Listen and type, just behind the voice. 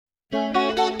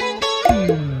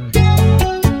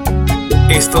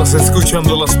Estás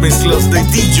escuchando las mezclas de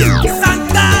DJ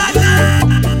Santana.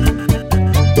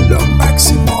 Lo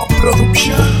máximo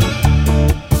producción.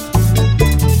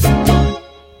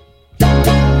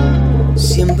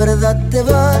 Si en verdad te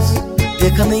vas,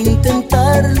 déjame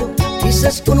intentarlo.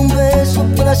 Quizás con un beso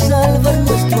pueda salvar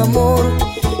nuestro amor.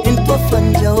 En tu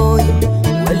afán ya hoy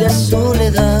huele a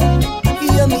soledad,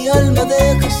 y a mi alma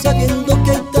deja sabiendo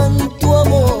que hay tanto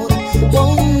amor.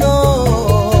 Oh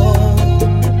no,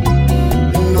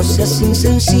 no seas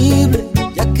insensible,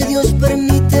 ya que Dios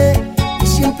permite y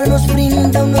siempre nos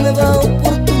brinda una nueva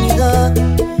oportunidad.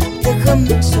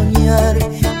 Déjame soñar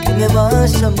que me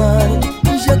vas a amar,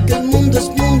 ya que el mundo es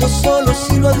mundo solo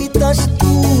si lo habitas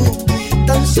tú,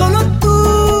 tan solo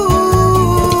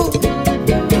tú.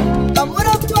 Amor,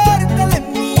 aparte de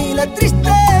mí la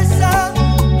tristeza,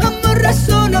 amor,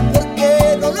 razona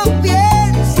porque no lo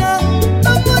piensa.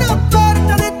 Amor,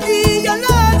 aparte de ti ya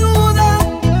la duda,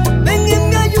 ven y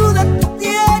me ayuda, tú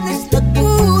tienes la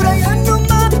cura, ya no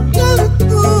más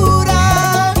tortura.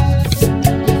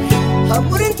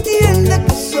 Amor, entiende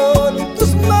que solo en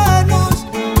tus manos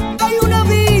hay una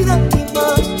vida y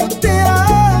más yo te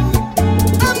amo.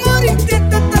 Amor,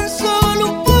 intenta tan solo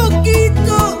un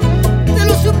poquito, te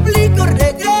lo suplico,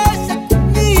 regresa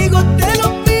conmigo, te lo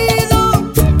pido,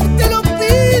 te lo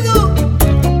pido,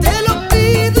 te lo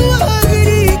pido a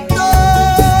gritos.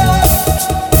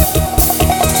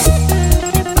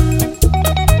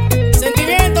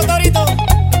 Sentimiento, Torito.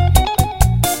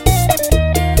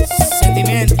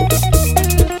 Sentimiento.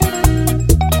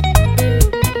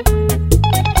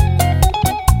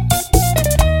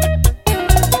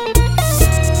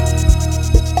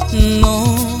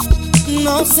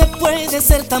 No se puede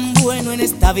ser tan bueno en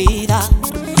esta vida.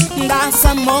 Das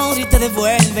amor y te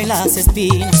devuelven las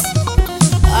espinas.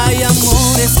 Hay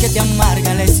amores que te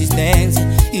amargan la existencia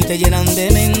y te llenan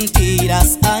de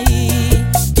mentiras. Ay,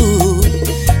 tú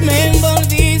me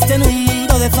envolviste en un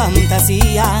mundo de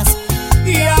fantasías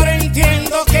y ahora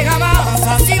entiendo que jamás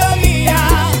has sido mía.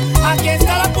 Aquí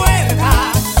está la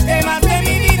puerta de más de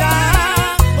mi vida.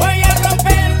 Voy a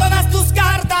romper todas tus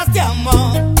cartas de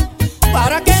amor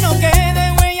para que no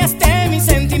queden huellas de mis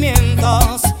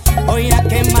sentimientos. Voy a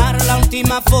quemar la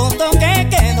última foto que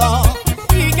quedó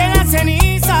y que las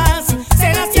cenizas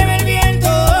se las lleve el viento.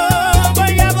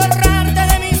 Voy a borrarte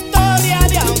de mi historia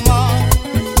de amor.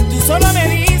 Tú solo me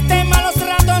diste malos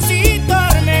ratos y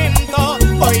tormento.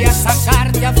 Voy a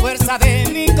sacarte a fuerza de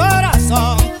mi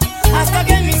corazón hasta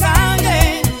que en mi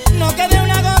sangre no quede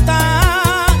una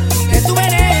gota de tu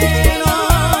veneno.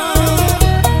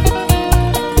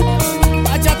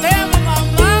 Bachateame,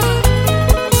 mamá.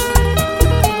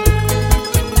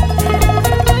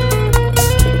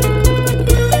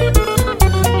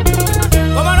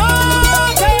 ¿Cómo no?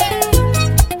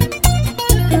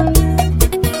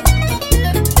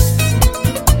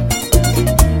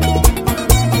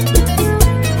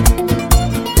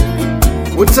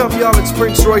 What's up, y'all? It's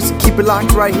Prince Royce, and keep it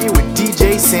locked right here with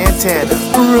DJ Santana.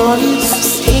 Royce,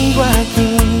 sigo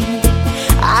aquí,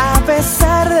 a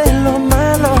pesar de lo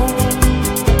malo,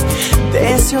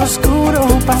 de ese oscuro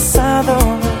pasado.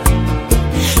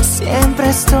 Siempre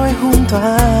estoy junto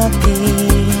a ti.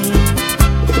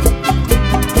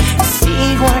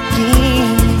 Sigo aquí,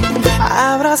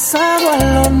 abrazado a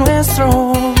lo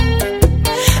nuestro,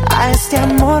 a este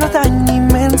amor tan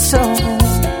inmenso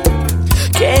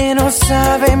que no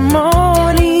sabe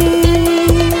morir.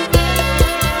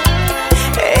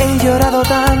 He llorado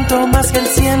tanto, más que el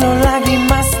cielo,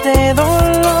 lágrimas de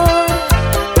dolor.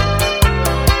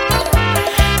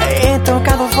 He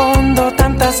tocado fondo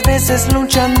tantas veces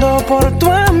luchando por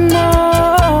tu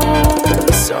amor.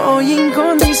 Soy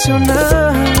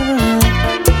incondicional,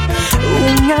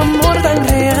 un amor tan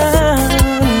real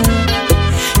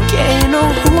que no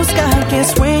juzga, que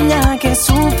sueña, que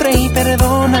sufre y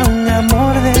perdona, un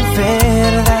amor de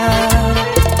verdad.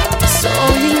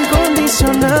 Soy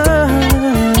incondicional,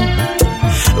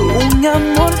 un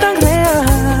amor tan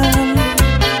real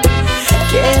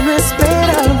que no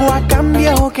espera algo a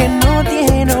cambio, que no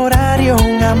tiene horario,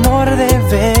 un amor de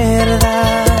verdad.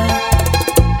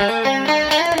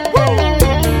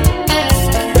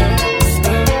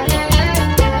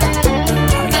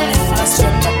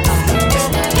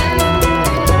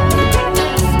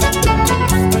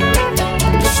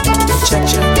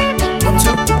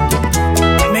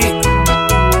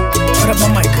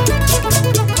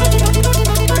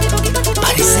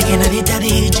 Parece que nadie te ha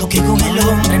dicho que con el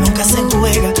hombre nunca se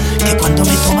juega, que cuando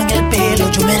me toman el pelo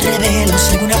yo me revelo,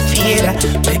 soy una fiera.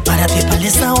 Prepárate para el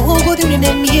desahogo de un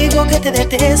enemigo que te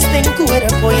deteste en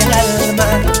cuerpo y alma.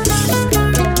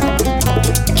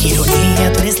 Qué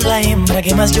ironía, tú eres la hembra la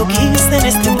que más yo quise en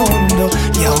este mundo.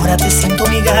 Y ahora te siento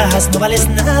migajas, no vales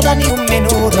nada ni un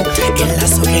menudo. El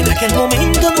lazo que en aquel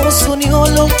momento nos unió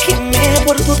lo quemé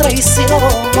por tu traición.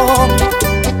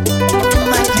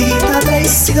 Maldita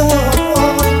traición.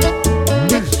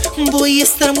 Voy a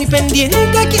estar muy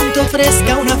pendiente a quien te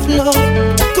ofrezca una flor.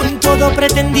 Con todo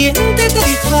pretendiente te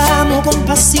difamo con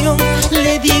pasión.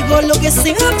 Le digo lo que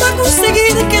sea para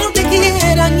conseguir que no te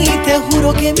quieran. Y te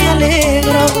juro que me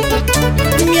alegro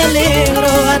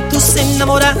a tus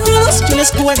enamorados. Yo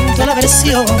les cuento la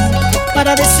versión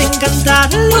para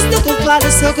desencantarlos de tu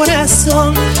falso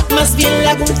corazón. Más bien le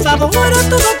hago un favor a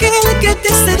todo aquel que te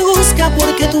seduzca,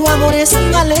 porque tu amor es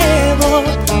malevo,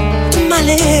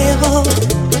 malevo.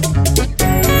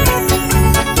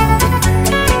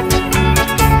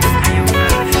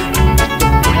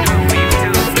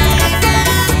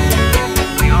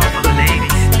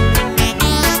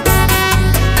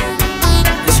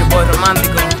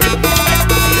 Romántico,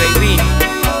 baby.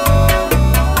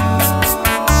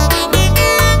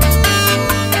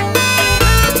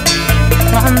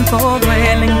 Cuánto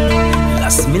duelen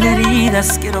las mil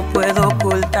heridas que no puedo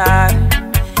ocultar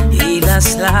y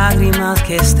las lágrimas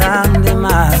que están de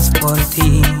más por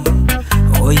ti.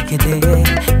 Hoy que te he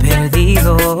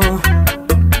perdido,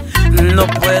 no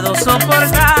puedo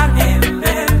soportar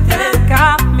verte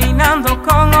caminando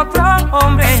con otro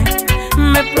hombre.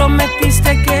 Me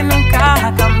prometiste que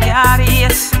nunca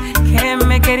cambiarías, que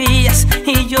me querías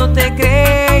y yo te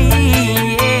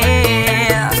creía.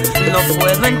 No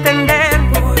puedo entender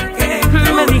por qué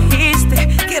me dijiste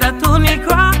que era tu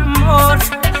único amor.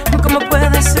 ¿Cómo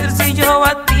puede ser si yo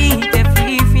a ti te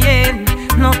fui fiel?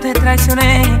 No te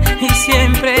traicioné y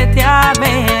siempre te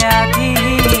amé a ti.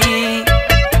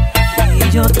 Y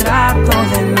yo trato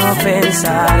de no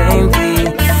pensar en ti,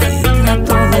 y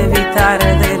trato de evitar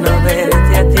de no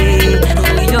verte a ti.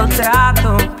 Y yo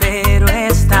trato, pero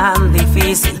es tan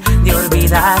difícil de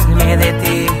olvidarme de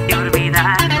ti, de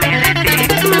olvidarme de ti.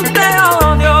 Te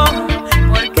odio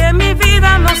porque mi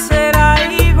vida no será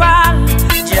igual.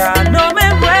 Ya no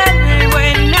me vuelvo a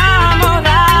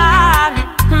enamorar.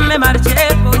 Me marché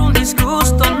por un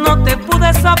disgusto, no te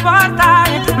pude soportar.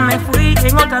 Me fui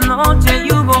en otra noche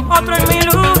y hubo otro en mi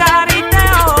lugar. Y te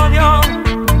odio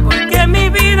porque mi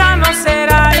vida no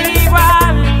será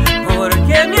igual,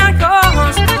 porque me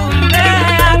acostumbré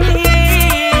a ti.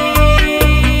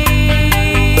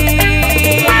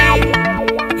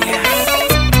 Yeah.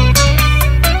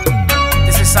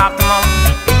 This is Optimum.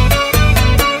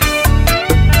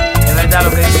 Es verdad lo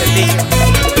que dice el dicho.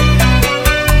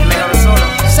 Es mejor solo.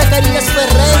 Zacarías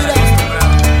Ferreira.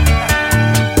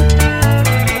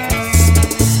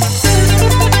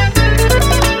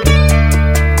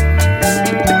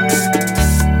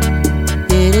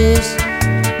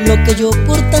 Lo que yo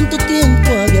por tanto tiempo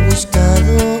había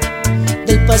buscado,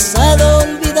 del pasado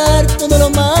olvidar todo lo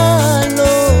malo,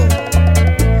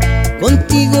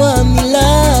 contigo a mi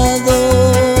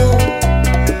lado,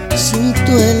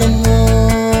 siento el amor.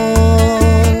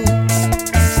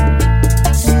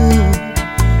 Tú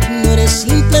no eres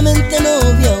simplemente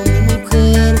novia o mi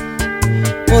mujer,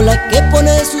 o la que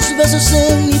pone sus besos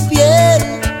en mi piel.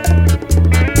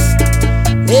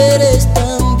 Eres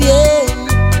también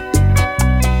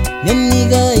mi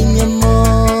amiga y mi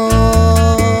amor.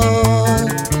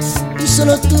 Y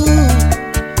solo tú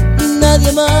y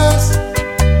nadie más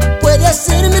puede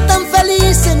hacerme tan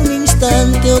feliz en un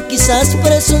instante, o quizás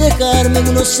por eso dejarme en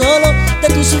uno solo de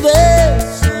tus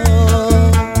besos.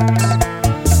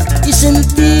 Y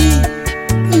sentí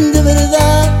de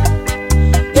verdad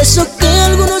eso que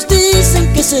algunos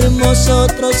dicen que es hermoso,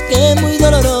 otros que es muy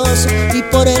doloroso, y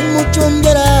por él mucho han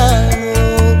llorado.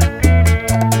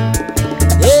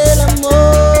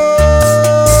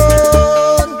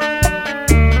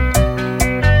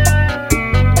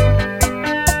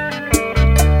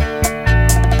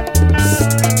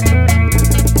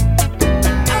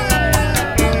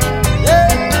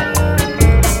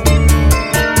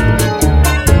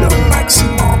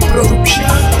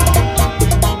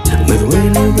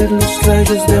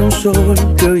 De un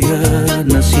sol que hoy ha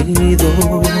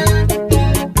nacido,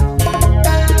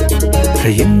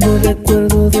 trayendo el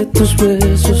recuerdo de tus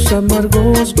besos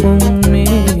amargos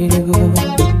conmigo.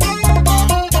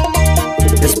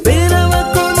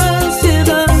 Esperaba con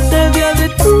ansiedad el día de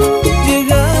tu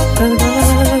llegada.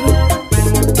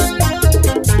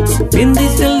 Bien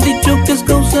dice el dicho que es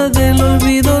causa del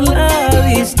olvido la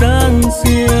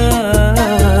distancia.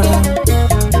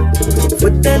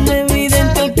 Fue tan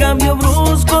evidente el cambio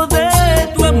brusco de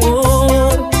tu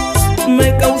amor,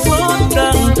 me causó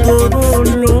tanto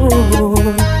dolor.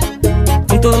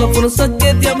 Con toda la fuerza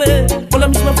que te amé, con la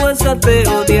misma fuerza te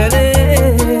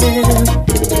odiaré.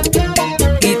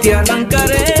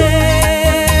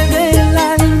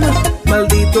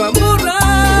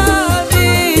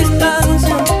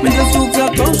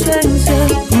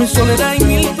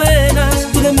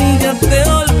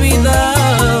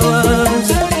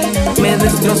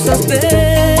 trozos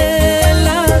de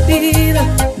la vida,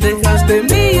 dejaste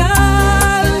mi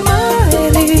alma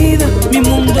herida. Mi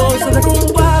mundo se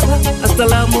derrumbaba, hasta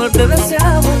la muerte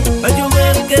deseaba, al yo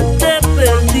ver que te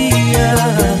perdía.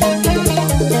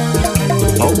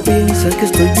 Aún piensas que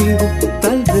estoy vivo,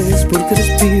 tal vez porque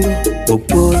respiro o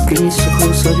porque mis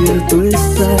ojos abiertos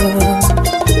están.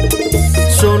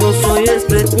 Solo soy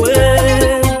este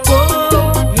cuerpo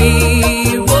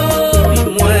vivo y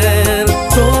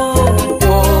muerto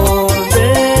por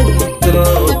dentro,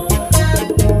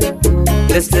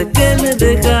 desde que me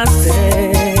dejaste.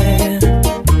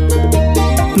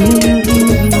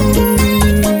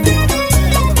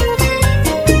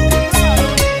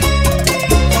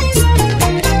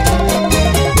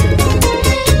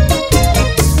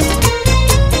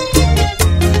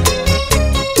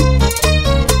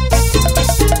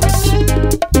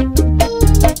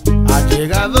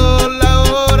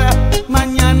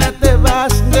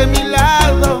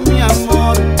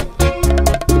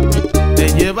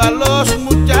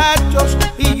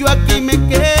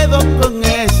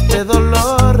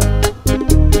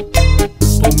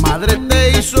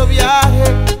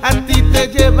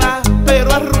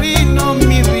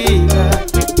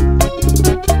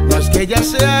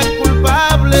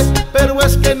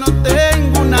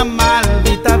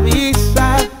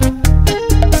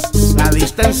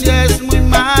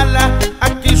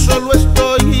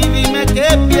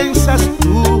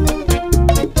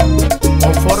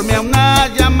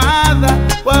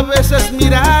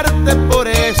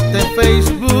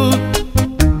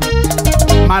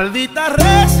 Maldita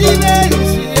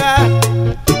residencia,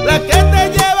 la que te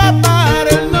lleva para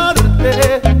el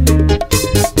norte.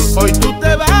 Hoy tú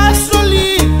te vas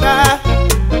solita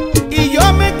y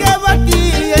yo me quedo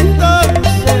aquí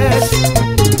entonces.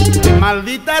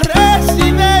 Maldita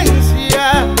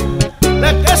residencia,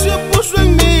 la que se opuso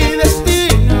en mi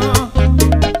destino.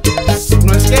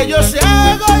 No es que yo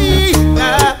sea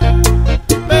egoísta,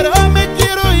 pero me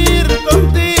quiero ir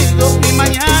contigo y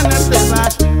mañana te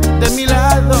vas de mi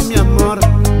lado, mi amor.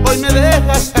 Hoy me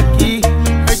dejas aquí,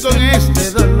 ay, con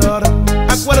este dolor.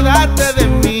 Acuérdate de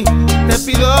mí, te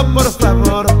pido por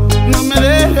favor. No me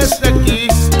dejes aquí,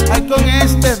 ay, con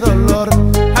este dolor.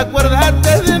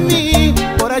 Acuérdate de mí,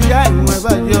 por allá en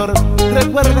Nueva York.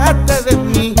 Recuérdate de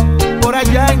mí, por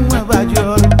allá en Nueva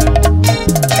York.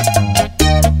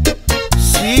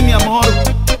 Sí, mi amor,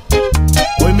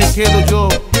 hoy me quedo yo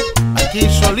aquí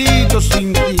solito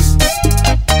sin ti.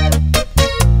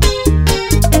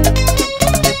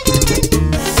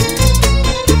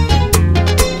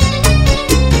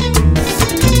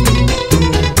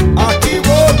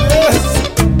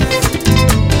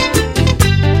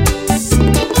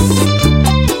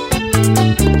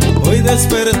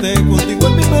 Desperté contigo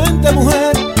en mi mente,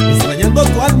 mujer, extrañando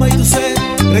tu alma y tu ser.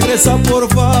 Regresa por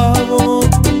favor,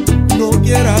 no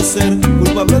quieras ser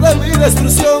culpable de mi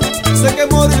destrucción. Sé que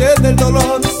moriré del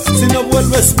dolor si no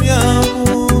vuelves, mi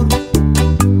amor.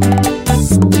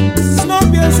 No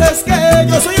pienses que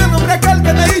yo soy el hombre aquel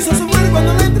que te hizo sufrir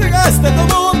cuando le entregaste tu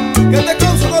amor, que te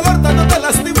causó dolor, tanto te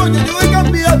lastimó. Yo he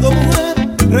cambiado,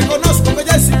 mujer. Reconozco que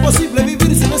ya es imposible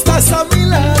vivir si no estás a mi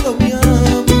lado, mi amor.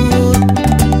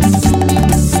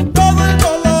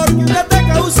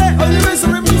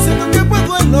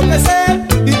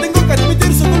 Y tengo que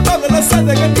admitir su culpable, lo sé,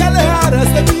 de que te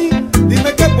alejaras de mí.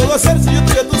 Dime qué puedo hacer si yo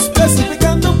estoy a tus pies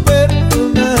suplicando.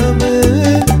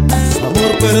 Perdóname,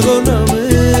 amor, perdóname.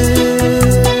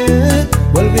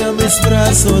 Vuelve a mis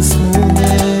brazos,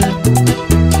 mujer.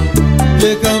 Yo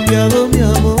he cambiado, mi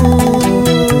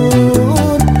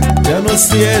amor. Ya no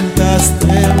sientas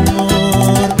temor.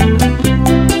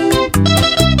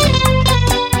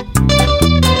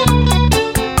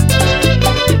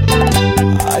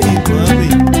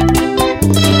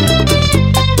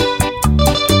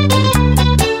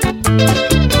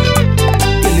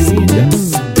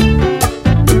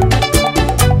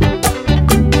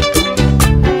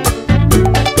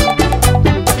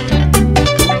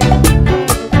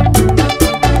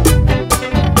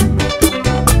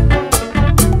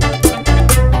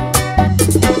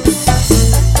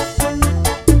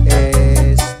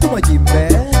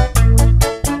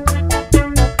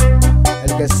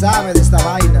 Sabe de esta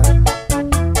vaina,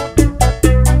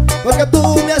 porque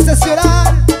tú me haces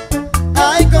llorar.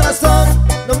 Ay, corazón,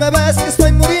 no me ves que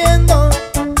estoy muriendo.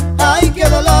 Ay, qué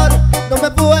dolor, no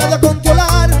me puedo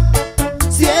controlar.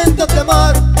 Siento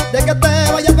temor de que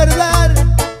te vaya a perder.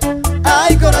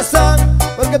 Ay, corazón,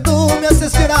 porque tú me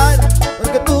haces llorar,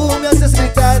 porque tú me haces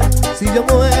gritar. Si yo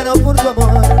muero por tu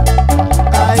amor.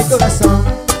 Ay, corazón,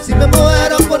 si me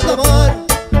muero por tu amor.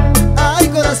 Ay,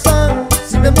 corazón,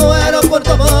 si me muero por tu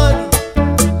amor.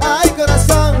 Ay,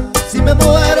 corazón, si me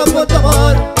muero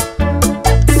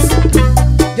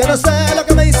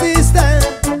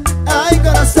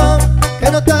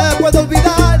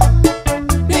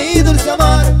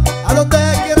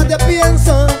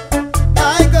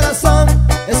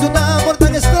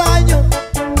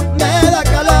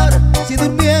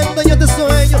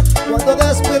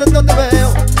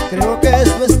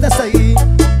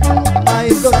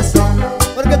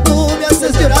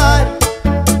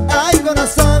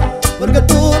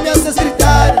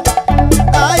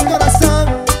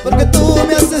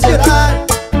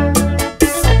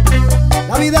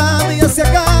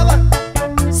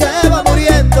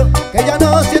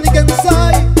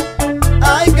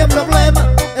qué problema,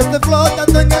 estoy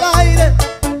flotando en